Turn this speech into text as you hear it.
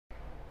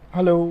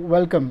Hello,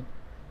 welcome.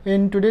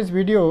 In today's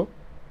video,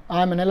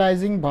 I am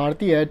analyzing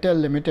Bharti Airtel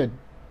Limited.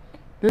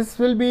 This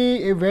will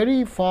be a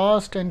very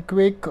fast and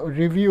quick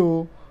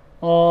review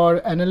or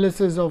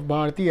analysis of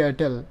Bharti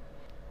Airtel.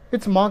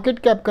 Its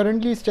market cap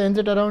currently stands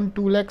at around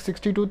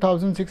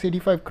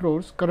 2,62,685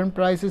 crores. Current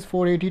price is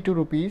 482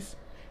 rupees.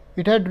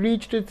 It had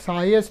reached its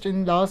highest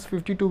in last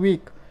 52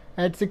 week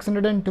at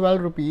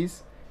 612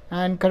 rupees,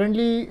 and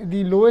currently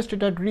the lowest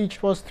it had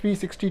reached was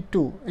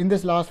 362 in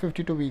this last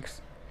 52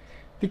 weeks.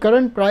 The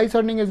current price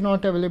earning is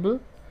not available.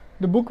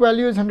 The book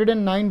value is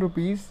 109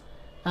 rupees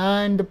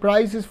and the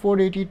price is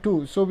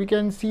 482. So we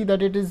can see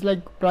that it is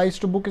like price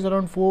to book is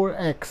around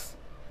 4x.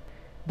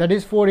 That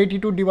is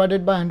 482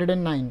 divided by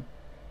 109.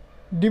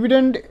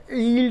 Dividend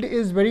yield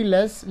is very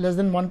less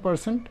than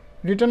 1%.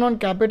 Return on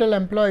capital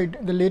employed,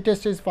 the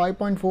latest is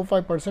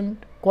 5.45%,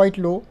 quite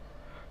low.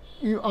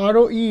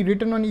 ROE,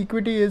 return on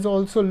equity, is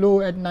also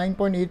low at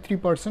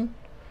 9.83%.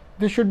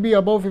 This should be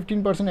above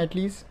 15% at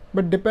least,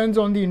 but depends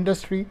on the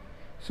industry.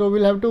 So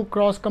we'll have to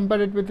cross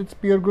compare it with its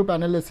peer group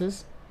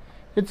analysis.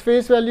 Its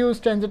face value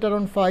stands at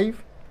around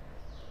 5.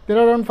 There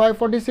are around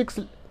 546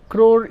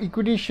 crore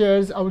equity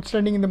shares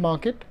outstanding in the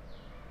market.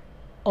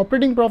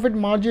 Operating profit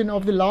margin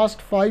of the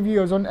last 5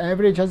 years on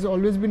average has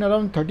always been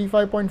around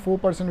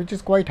 35.4%, which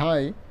is quite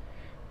high.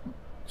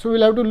 So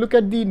we'll have to look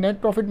at the net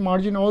profit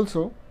margin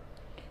also.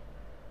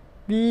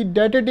 The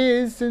debtor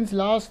days since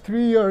last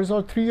 3 years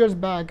or 3 years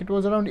back, it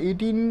was around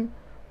 18%,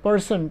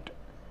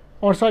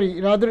 or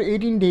sorry, rather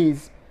 18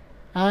 days.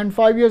 And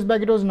 5 years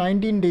back it was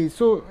 19 days,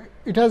 so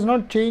it has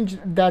not changed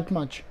that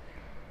much.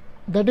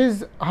 That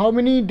is how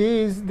many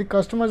days the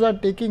customers are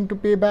taking to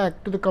pay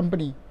back to the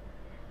company.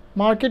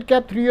 Market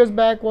cap 3 years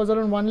back was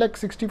around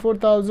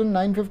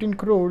 1,64,915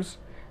 crores,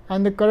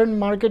 and the current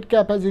market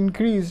cap has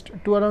increased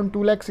to around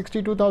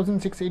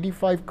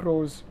 2,62,685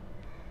 crores.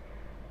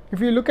 If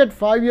you look at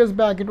 5 years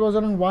back, it was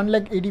around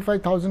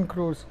 1,85,000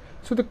 crores.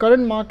 So the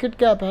current market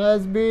cap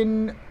has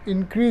been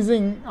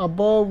increasing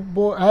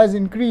has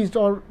increased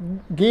or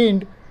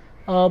gained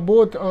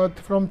both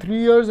from 3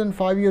 years and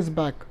 5 years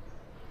back.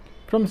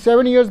 From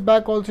 7 years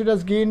back also it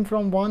has gained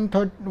from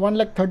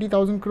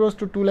 1,30,000 crores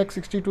to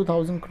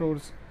 2,62,000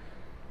 crores.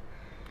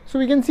 So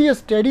we can see a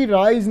steady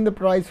rise in the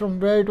price from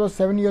where it was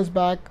 7 years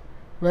back,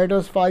 where it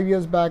was 5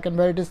 years back, and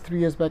where it is 3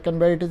 years back, and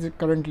where it is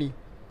currently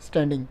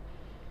standing.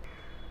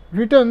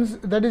 Returns,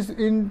 that is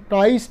in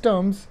price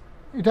terms,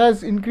 it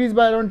has increased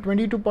by around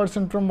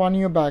 22% from 1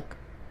 year back.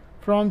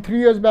 From 3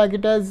 years back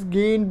it has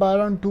gained by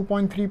around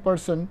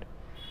 2.3%,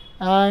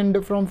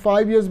 and from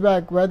 5 years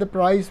back where the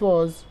price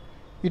was,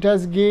 it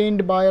has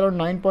gained by around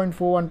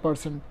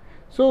 9.41%.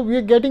 So we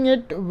are getting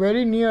it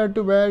very near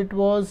to where it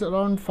was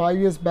around 5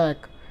 years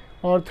back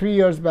or 3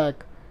 years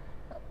back,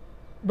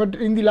 but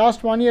in the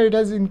last 1 year it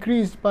has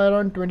increased by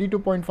around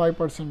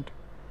 22.5%.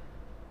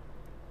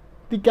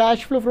 The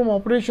cash flow from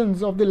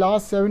operations of the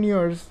last 7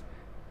 years,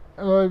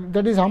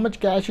 that is how much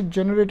cash it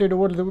generated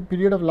over the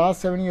period of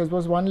last 7 years,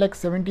 was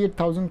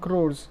 1,78,000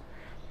 crores.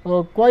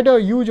 Quite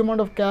a huge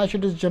amount of cash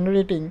it is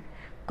generating.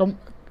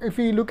 If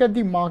we look at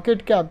the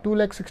market cap,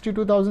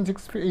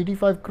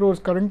 2,62,685 crores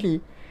currently,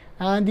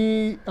 and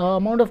the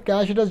amount of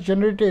cash it has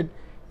generated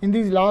in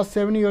these last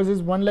 7 years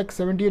is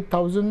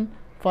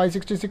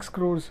 1,78,566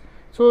 crores.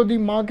 So the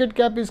market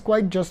cap is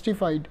quite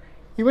justified.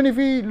 Even if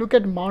we look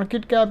at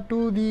market cap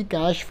to the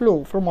cash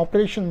flow from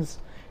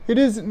operations, it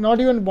is not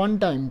even 1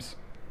 times.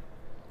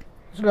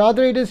 So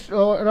rather it is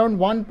around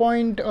not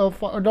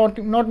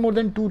more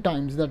than 2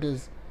 times. That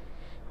is,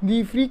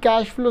 the free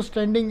cash flow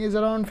standing is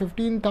around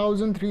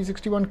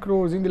 15,361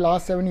 crores in the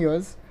last 7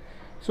 years.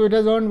 So it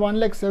has earned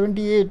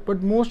 1,78,000,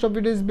 but most of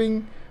it is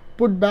being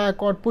put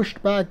back or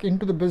pushed back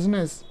into the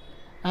business,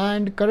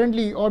 and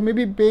currently, or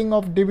maybe paying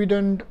off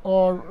dividend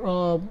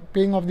or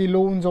paying off the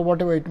loans or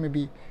whatever it may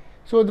be.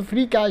 So the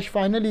free cash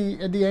finally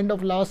at the end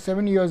of last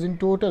 7 years in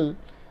total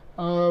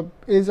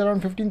is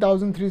around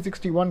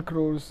 15,361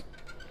 crores.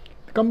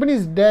 The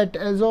company's debt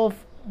as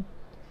of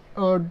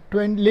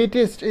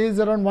latest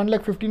is around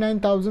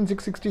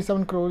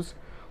 1,59,667 crores,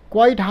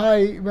 quite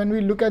high when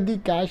we look at the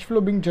cash flow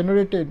being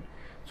generated.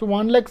 So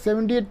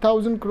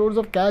 1,78,000 crores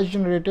of cash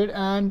generated,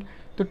 and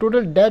the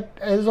total debt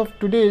as of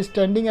today is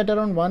standing at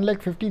around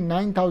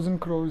 1,59,000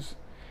 crores,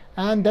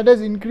 and that has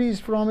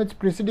increased from its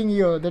preceding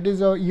year, that is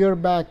a year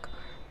back,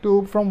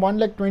 to from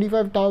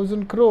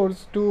 1,25,000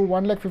 crores to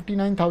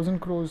 1,59,000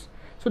 crores.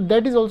 So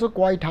debt is also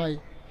quite high.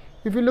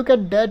 If you look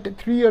at debt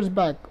 3 years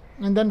back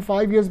and then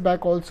 5 years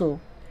back also,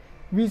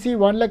 we see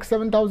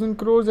 1,07,000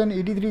 crores and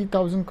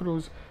 83,000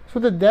 crores. So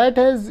the debt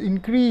has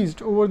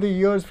increased over the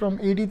years from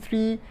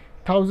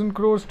 83,000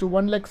 crores to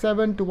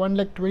 1,07,000 to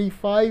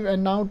 1,25,000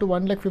 and now to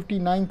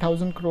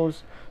 1,59,000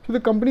 crores. So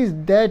the company's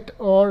debt,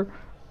 or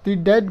the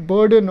debt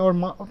burden, or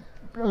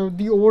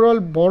the overall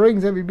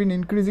borrowings have been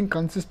increasing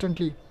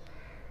consistently.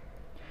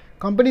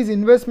 Company's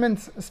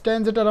investments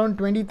stands at around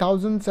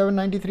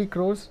 20,793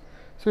 crores.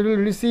 So it will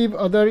receive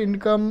other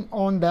income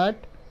on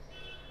that.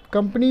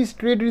 Company's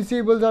trade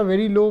receivables are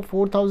very low,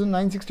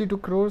 4,962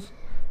 crores.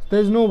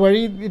 There is no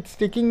worry. It's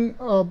taking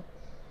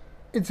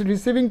it's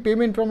receiving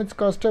payment from its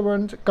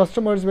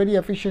customers very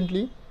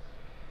efficiently,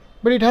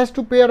 but it has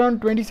to pay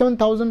around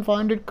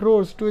 27,500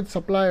 crores to its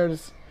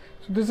suppliers.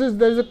 So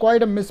there is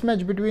quite a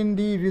mismatch between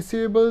the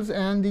receivables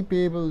and the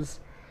payables.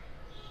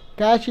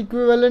 Cash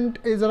equivalent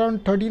is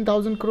around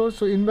 13,000 crores,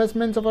 so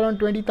investments of around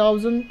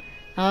 20,000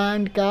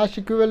 and cash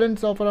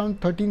equivalents of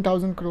around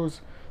 13,000 crores.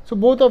 So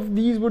both of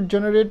these would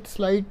generate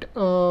slight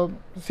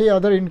say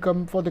other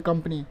income for the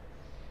company.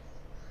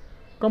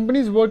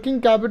 Company's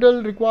working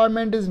capital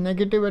requirement is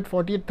negative at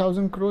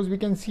 48,000 crores. We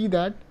can see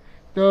that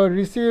the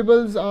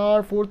receivables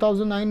are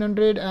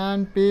 4,900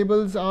 and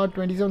payables are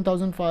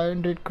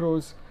 27,500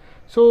 crores.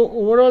 So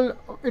overall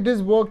it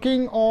is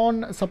working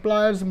on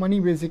suppliers' money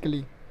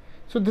basically.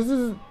 So this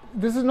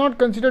is not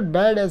considered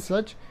bad as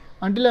such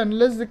until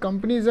unless the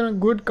company is in a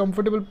good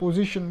comfortable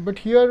position. But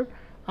here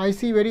I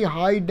see very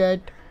high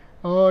debt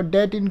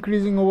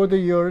increasing over the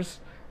years,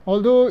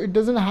 although it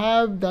doesn't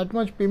have that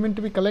much payment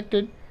to be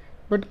collected,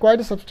 but quite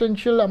a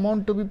substantial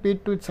amount to be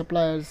paid to its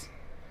suppliers.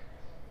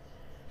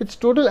 Its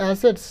total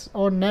assets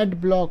or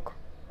net block,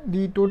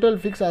 the total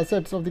fixed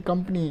assets of the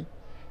company,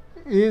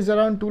 is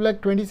around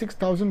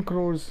 2,26,000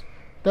 crores.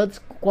 That's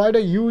quite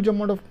a huge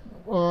amount of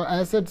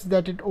assets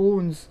that it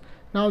owns.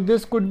 Now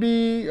this could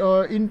be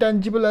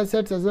intangible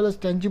assets as well as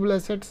tangible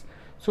assets.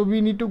 So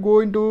we need to go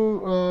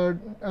into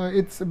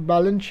its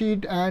balance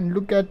sheet and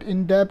look at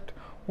in depth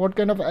what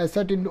kind of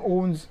asset it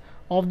owns.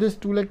 Of this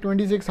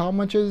 2,26,000, how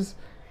much is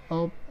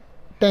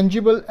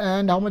tangible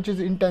and how much is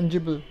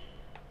intangible.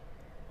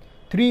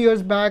 3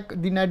 years back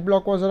the net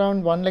block was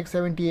around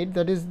 1,78,000,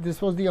 that is,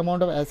 this was the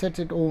amount of assets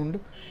it owned,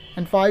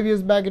 and 5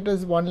 years back it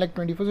was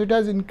 1,24,000. So it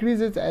has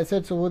increased its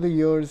assets over the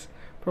years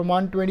from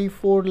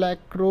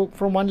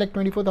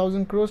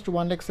 1,24,000 crores to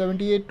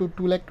 1,78,000 to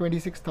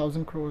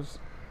 2,26,000 crores.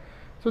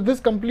 So this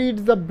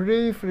completes the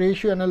brief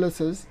ratio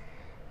analysis.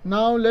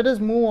 Now let us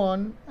move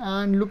on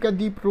and look at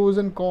the pros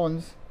and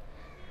cons.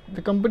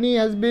 The company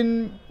has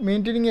been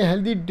maintaining a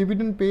healthy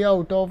dividend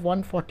payout of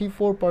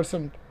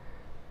 144%.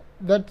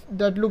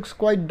 That looks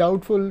quite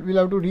doubtful. We'll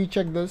have to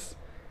recheck this.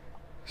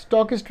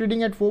 Stock is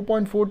trading at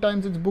 4.4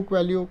 times its book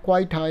value,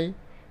 quite high.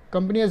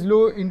 Company has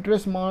low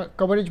interest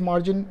coverage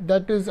margin.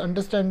 That is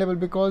understandable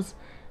because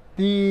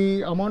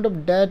the amount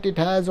of debt it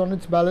has on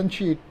its balance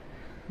sheet,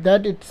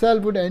 that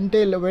itself would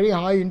entail a very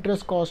high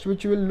interest cost,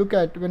 which we will look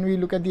at when we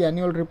look at the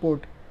annual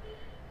report.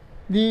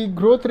 The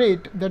growth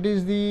rate, that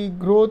is the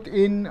growth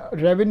in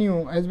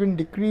revenue, has been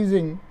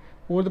decreasing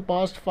over the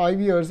past 5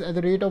 years at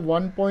the rate of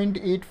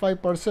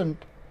 1.85%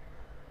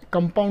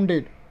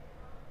 compounded.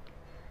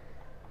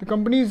 The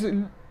company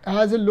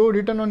has a low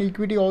return on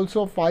equity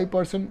also of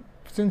 5%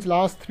 since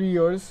last 3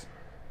 years.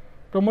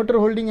 Promoter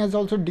holding has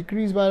also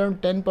decreased by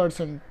around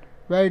 10%,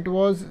 where it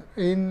was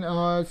in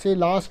 3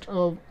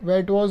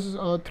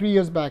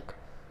 years back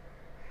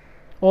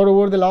or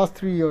over the last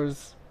 3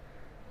 years.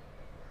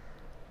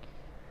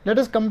 Let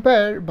us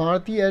compare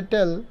Bharti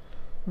Airtel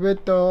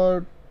with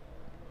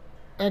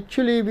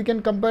actually we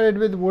can compare it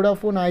with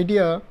Vodafone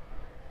Idea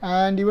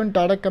and even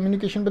Tata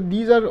Communication, but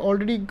these are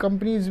already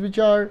companies which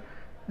are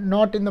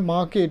not in the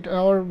market.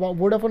 Or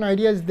Vodafone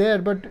Idea is there,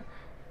 but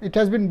it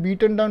has been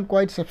beaten down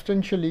quite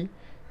substantially.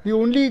 The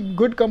only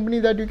good company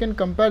that you can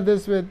compare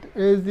this with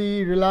is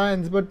the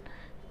Reliance, but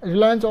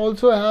Reliance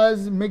also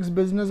has mixed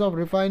business of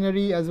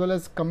refinery as well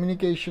as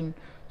communication.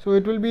 So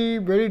it will be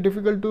very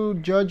difficult to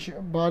judge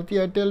Bharti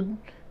Airtel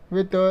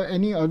with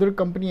any other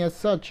company as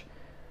such.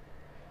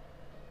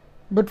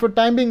 But for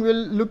time being,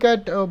 we'll look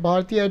at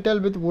Bharti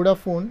Airtel with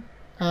Vodafone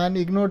and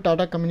ignore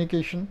Tata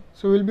Communication.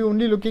 So we'll be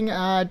only looking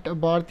at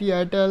Bharti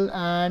Airtel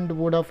and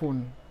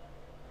Vodafone.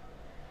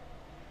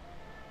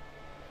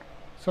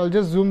 So I'll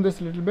just zoom this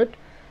a little bit.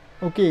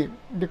 Okay,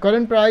 the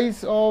current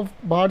price of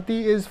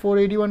Bharti is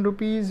 481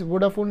 rupees,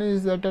 Vodafone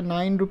is at a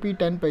 9 rupee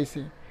 10 paise.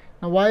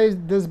 Now why is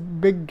this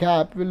big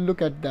gap? We'll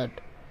look at that.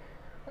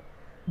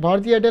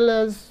 Bharti Airtel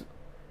has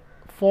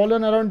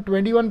fallen around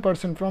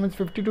 21% from its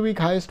 52-week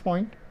highest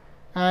point,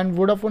 and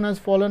Vodafone has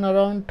fallen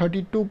around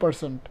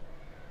 32%.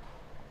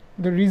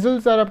 The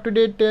results are up to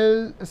date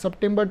till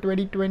September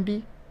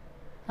 2020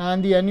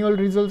 and the annual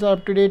results are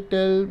up to date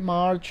till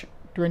March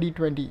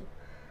 2020.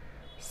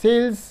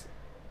 Sales,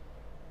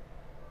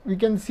 we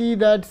can see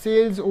that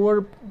sales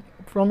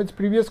from its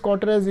previous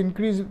quarter has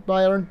increased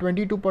by around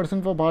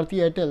 22% for Bharti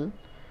Airtel,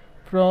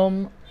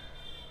 from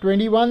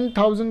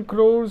 21,000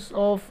 crores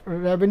of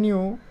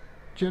revenue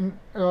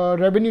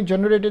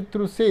generated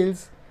through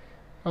sales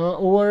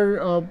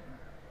over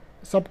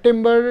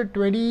September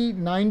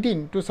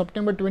 2019 to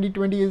September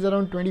 2020 is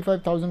around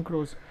 25,000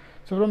 crores.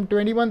 So from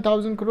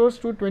 21,000 crores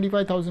to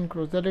 25,000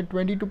 crores, that is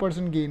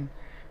 22% gain,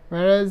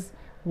 whereas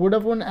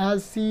Vodafone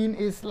has seen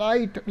a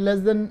slight less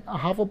than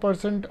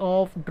 0.5%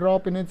 of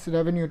drop in its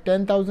revenue,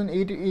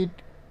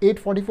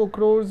 10,844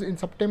 crores in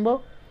September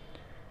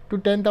to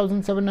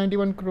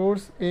 10,791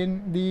 crores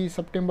in the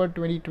September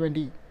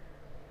 2020.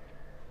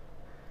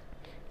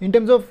 In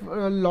terms of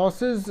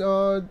losses,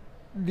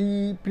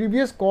 the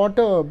previous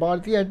quarter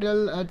Bharti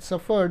Airtel had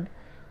suffered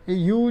a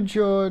huge,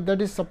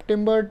 that is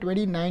September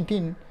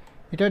 2019,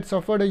 it had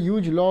suffered a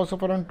huge loss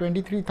of around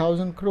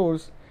 23,000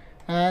 crores,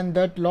 and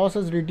that loss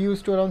has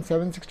reduced to around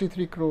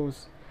 763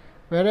 crores.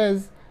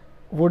 Whereas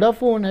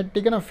Vodafone had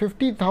taken a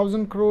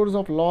 50,000 crores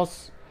of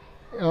loss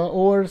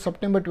over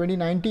September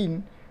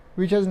 2019,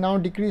 which has now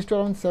decreased to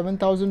around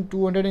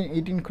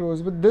 7,218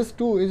 crores. But this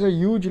too is a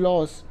huge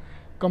loss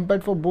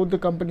compared for both the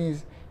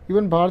companies.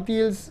 Even Bharti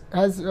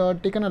has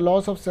taken a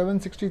loss of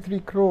 763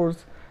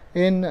 crores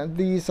in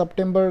the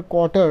September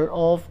quarter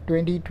of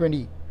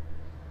 2020.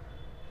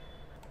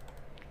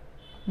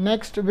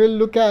 Next, we'll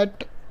look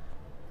at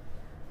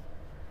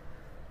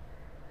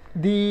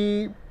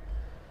the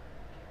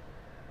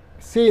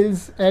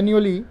sales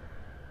annually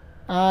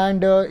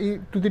and to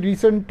the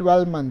recent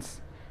 12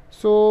 months.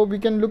 So we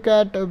can look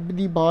at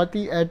the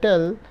Bharti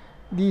Airtel.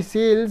 The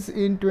sales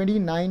in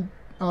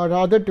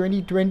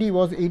 2020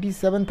 was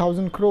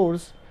 87,000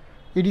 crores,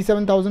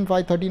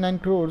 87,539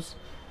 crores,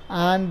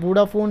 and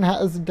Vodafone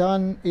has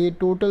done a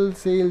total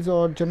sales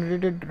or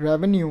generated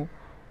revenue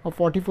of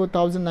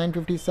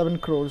 44,957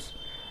 crores.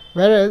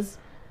 Whereas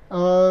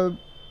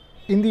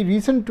in the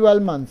recent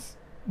 12 months,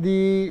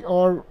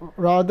 or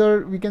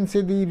rather we can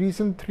say the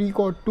recent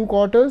two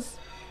quarters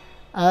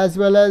as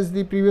well as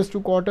the previous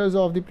 2 quarters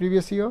of the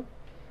previous year,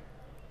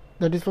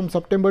 that is from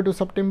September to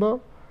September,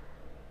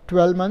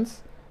 12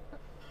 months,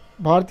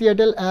 Bharti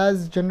Airtel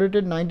has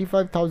generated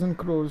 95,000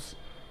 crores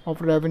of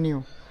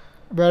revenue,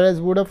 whereas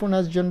Vodafone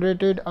has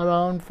generated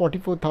around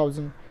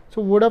 44,000.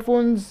 So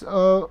Vodafone's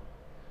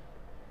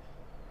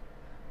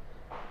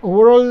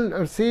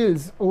overall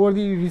sales over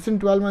the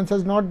recent 12 months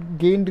has not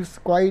gained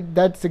quite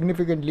that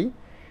significantly,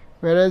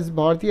 whereas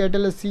Bharti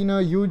Airtel has seen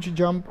a huge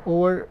jump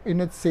over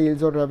in its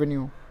sales or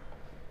revenue.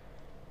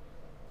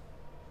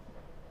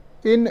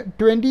 In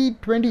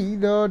 2020,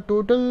 the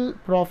total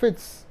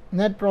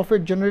net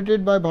profit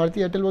generated by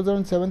Bharti Airtel was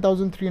around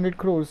 7,300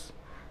 crores,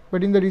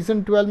 but in the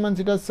recent 12 months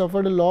it has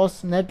suffered a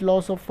net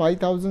loss of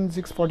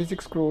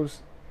 5,646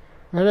 crores,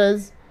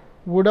 whereas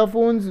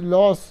Vodafone's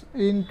loss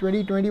in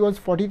 2020 was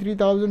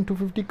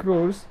 43,250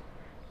 crores,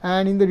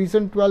 and in the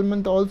recent 12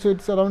 months also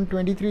it's around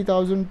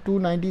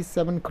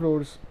 23,297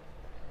 crores.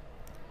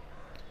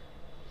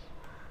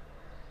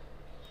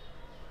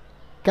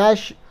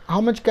 How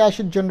much cash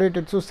it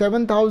generated? So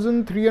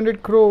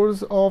 7,300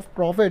 crores of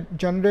profit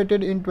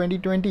generated in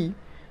 2020.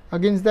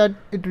 Against that,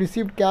 it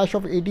received cash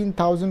of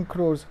 18,000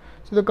 crores.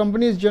 So the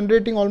company is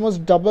generating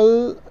almost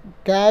double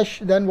cash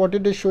than what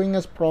it is showing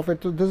as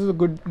profit. So this is a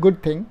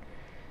good thing.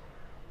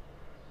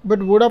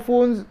 But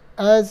Vodafone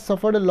has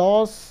suffered a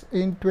loss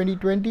in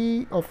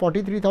 2020 of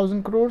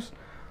 43,000 crores.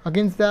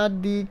 Against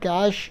that, the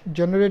cash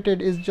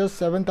generated is just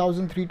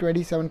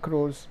 7,327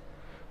 crores.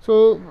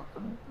 So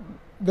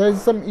there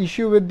is some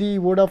issue with the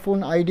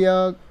Vodafone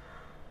Idea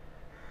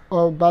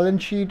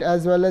balance sheet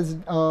as well as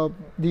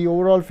the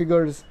overall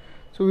figures.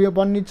 So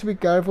one needs to be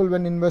careful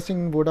when investing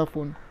in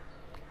Vodafone.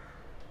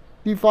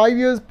 The 5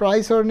 years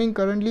price earning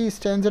currently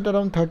stands at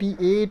around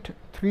 38.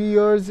 3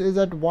 years is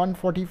at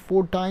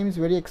 144 times,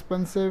 very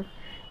expensive.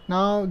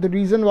 Now the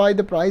reason why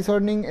the price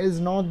earning is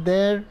not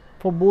there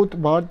for both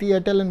Bharti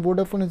Airtel and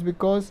Vodafone is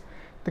because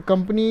the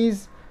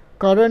company's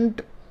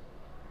current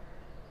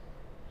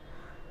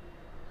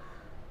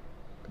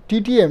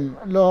TTM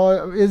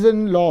is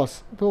in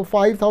loss. So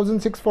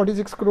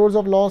 5,646 crores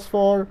of loss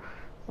for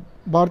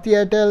Bharti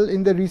Airtel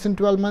in the recent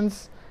 12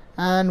 months,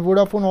 and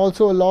Vodafone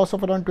also a loss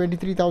of around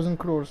 23,000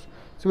 crores.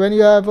 So when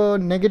you have a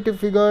negative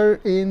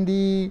figure in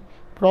the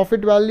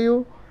profit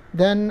value,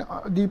 then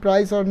the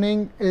price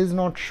earning is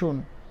not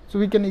shown. So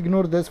we can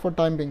ignore this for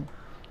time being.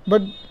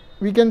 But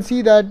we can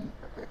see that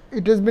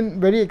it has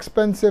been very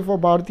expensive for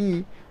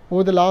Bharti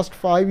over the last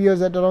 5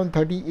 years at around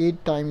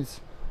 38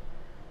 times.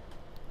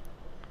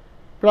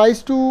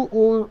 Price to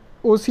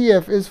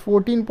OCF is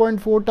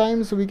 14.4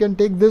 times, so we can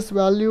take this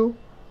value.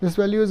 This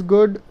value is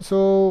good,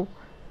 so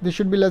this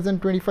should be less than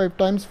 25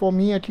 times for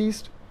me at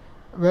least,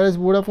 whereas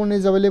Vodafone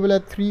is available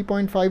at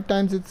 3.5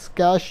 times its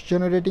cash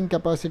generating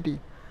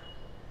capacity.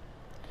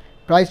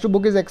 Price to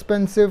book is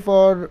expensive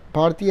for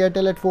Bharti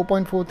Airtel at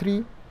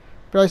 4.43.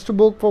 Price to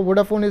book for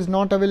Vodafone is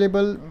not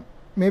available,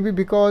 maybe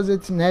because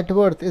its net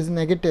worth is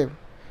negative.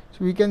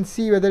 So we can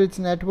see whether its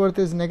net worth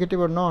is negative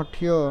or not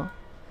here.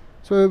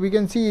 So we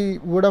can see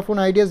Vodafone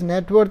Idea's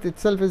net worth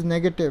itself is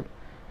negative.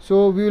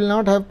 So we will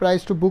not have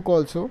price to book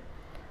also.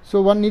 So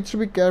one needs to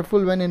be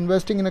careful when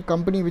investing in a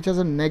company which has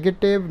a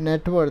negative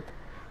net worth.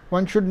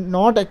 One should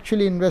not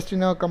actually invest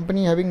in a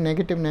company having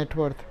negative net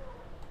worth.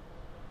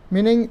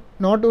 Meaning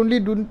not only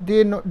do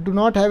they do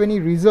not have any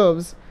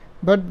reserves,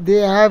 but they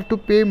have to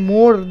pay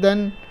more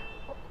than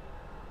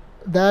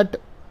that.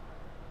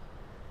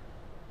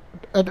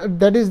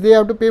 That is, they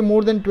have to pay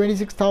more than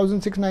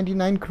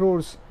 26,699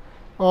 crores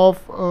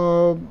of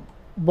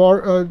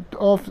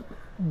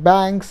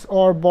banks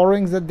or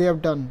borrowings that they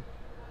have done.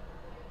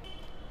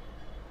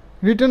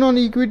 Return on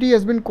equity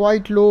has been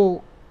quite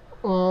low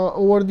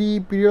over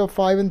the period of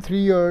 5 and 3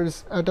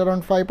 years at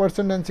around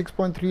 5% and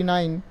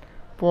 6.39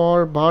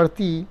 for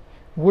Bharti.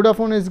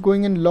 Vodafone is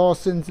going in loss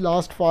since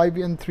last 5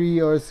 and 3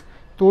 years.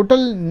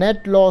 Total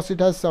net loss it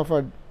has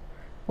suffered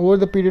over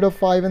the period of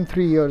 5 and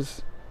 3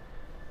 years.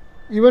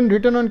 Even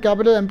return on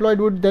capital employed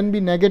would then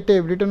be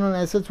negative. Return on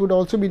assets would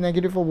also be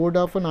negative for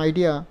Vodafone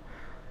Idea.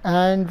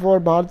 And for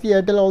Bharti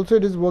Airtel also,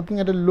 it is working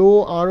at a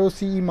low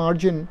ROCE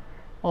margin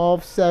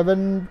of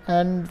 7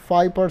 and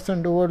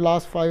 5% over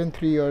last 5 and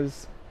 3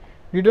 years.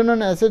 Return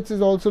on assets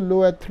is also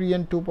low at 3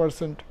 and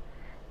 2%.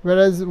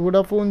 Whereas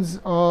Vodafone's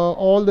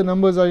all the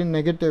numbers are in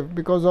negative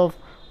because of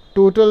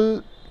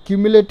total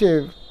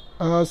cumulative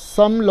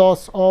sum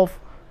loss of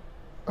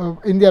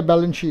in their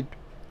balance sheet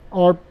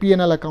or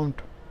P&L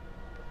account.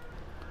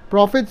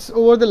 Profits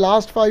over the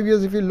last 5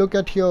 years, if you look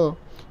at here,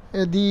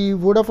 the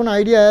Vodafone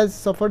Idea has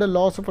suffered a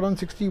loss of around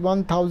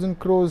 61,000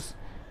 crores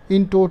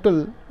in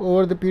total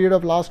over the period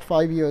of last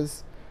 5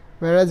 years,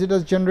 whereas it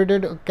has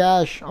generated a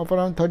cash of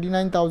around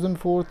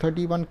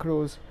 39,431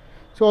 crores.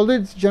 So although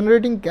it's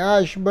generating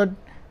cash, but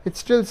it's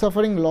still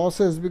suffering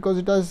losses because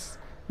it has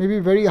maybe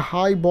very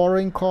high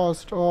borrowing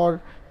cost,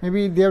 or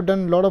maybe they have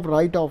done a lot of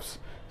write-offs.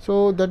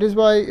 So that is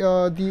why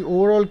the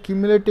overall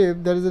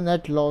cumulative there is a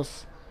net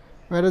loss,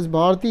 whereas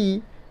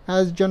Bharti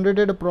has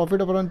generated a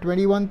profit of around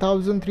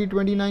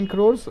 21,329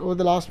 crores over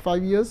the last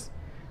 5 years,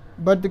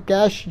 but the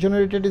cash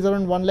generated is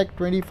around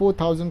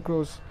 1,24,000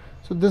 crores.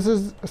 So this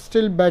is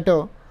still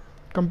better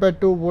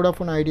compared to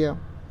Vodafone Idea.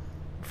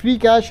 Free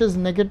cash is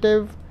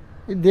negative.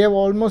 They have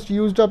almost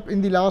used up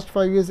in the last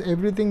 5 years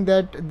everything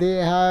that they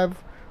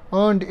have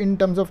earned in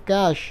terms of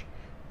cash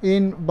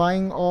in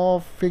buying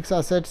of fixed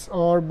assets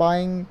or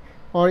buying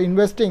or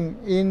investing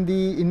in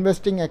the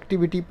investing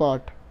activity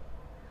part.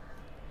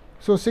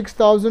 So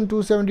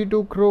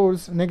 6,272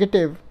 crores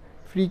negative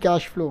free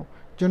cash flow.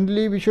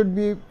 Generally we should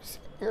be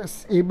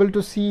able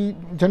to see,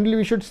 generally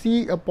we should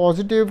see a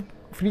positive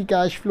free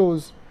cash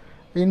flows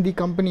in the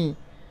company.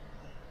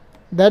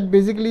 That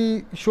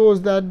basically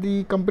shows that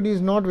the company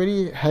is not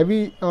very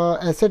heavy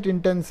asset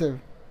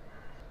intensive.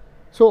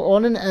 So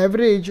on an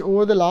average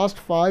over the last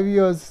 5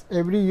 years,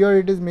 every year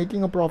it is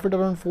making a profit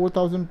around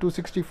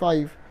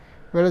 4,265,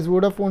 whereas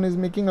Vodafone is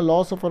making a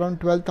loss of around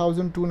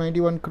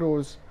 12,291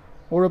 crores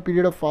over a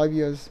period of 5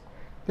 years.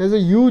 There's a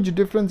huge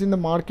difference in the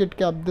market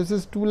cap. This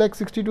is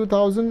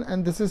 2,62,000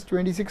 and this is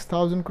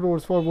 26,000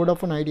 crores for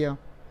Vodafone Idea.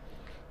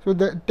 So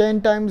the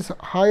 10 times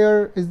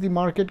higher is the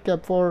market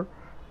cap for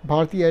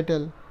Bharti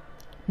Airtel.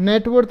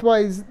 Net worth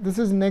wise, this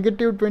is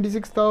negative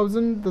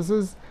 26,000. This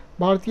is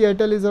Bharti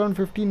Airtel is around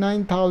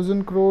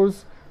 59,000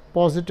 crores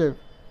positive.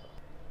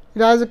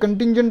 It has a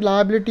contingent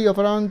liability of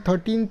around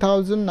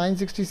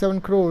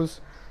 13,967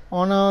 crores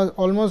on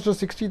almost a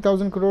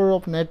 60,000 crore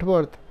of net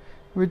worth,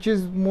 which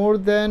is more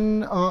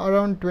than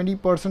around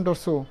 20% or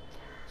so.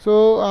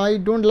 So I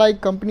don't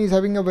like companies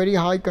having a very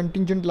high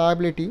contingent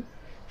liability.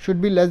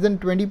 Should be less than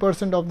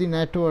 20% of the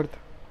net worth.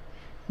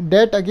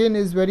 Debt again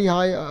is very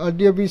high.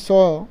 Earlier we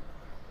saw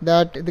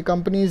that the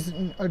company's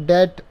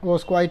debt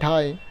was quite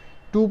high,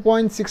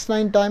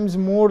 2.69 times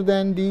more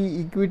than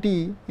the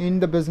equity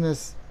in the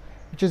business,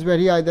 which is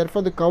very high.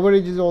 Therefore the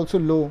coverage is also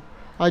low.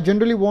 I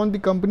generally want the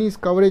company's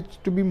coverage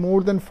to be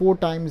more than 4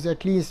 times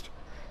at least.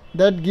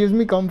 That gives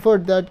me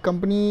comfort that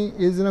company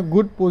is in a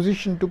good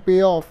position to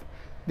pay off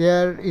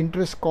their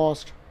interest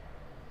cost.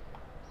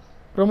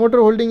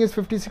 Promoter holding is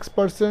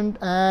 56%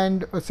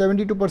 and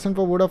 72%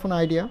 for Vodafone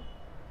Idea.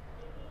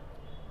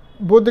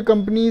 Both the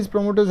companies'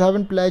 promoters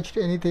haven't pledged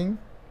anything.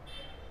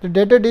 The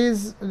debtor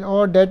days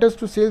or debtors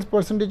to sales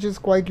percentage is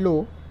quite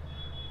low.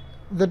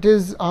 That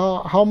is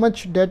how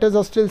much debtors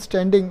are still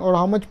standing or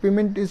how much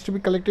payment is to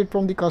be collected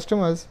from the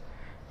customers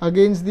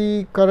against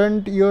the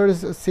current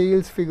year's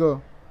sales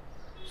figure.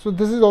 So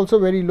this is also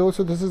very low,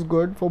 so this is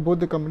good for both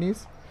the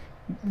companies.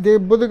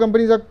 Both the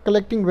companies are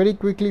collecting very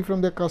quickly from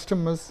their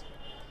customers.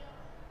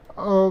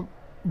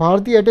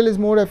 Bharti Airtel is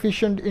more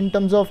efficient in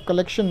terms of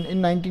collection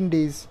in 19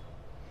 days.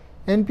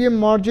 NPM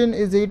margin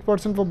is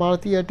 8% for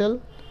Bharti Airtel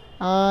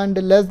and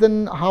less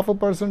than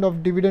 0.5%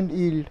 of dividend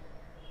yield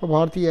for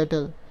Bharti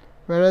Airtel,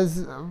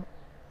 whereas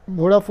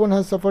Vodafone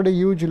has suffered a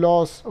huge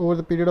loss over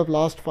the period of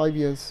last 5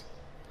 years.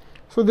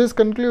 So this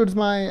concludes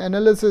my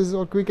analysis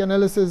or quick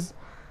analysis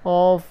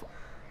of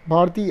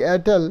Bharti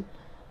Airtel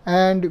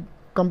and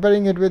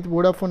comparing it with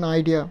Vodafone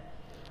Idea.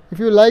 If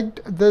you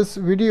liked this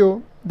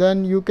video,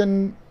 then you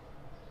can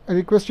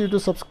request you to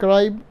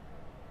subscribe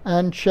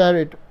and share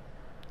it.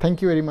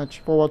 Thank you very much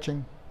for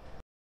watching.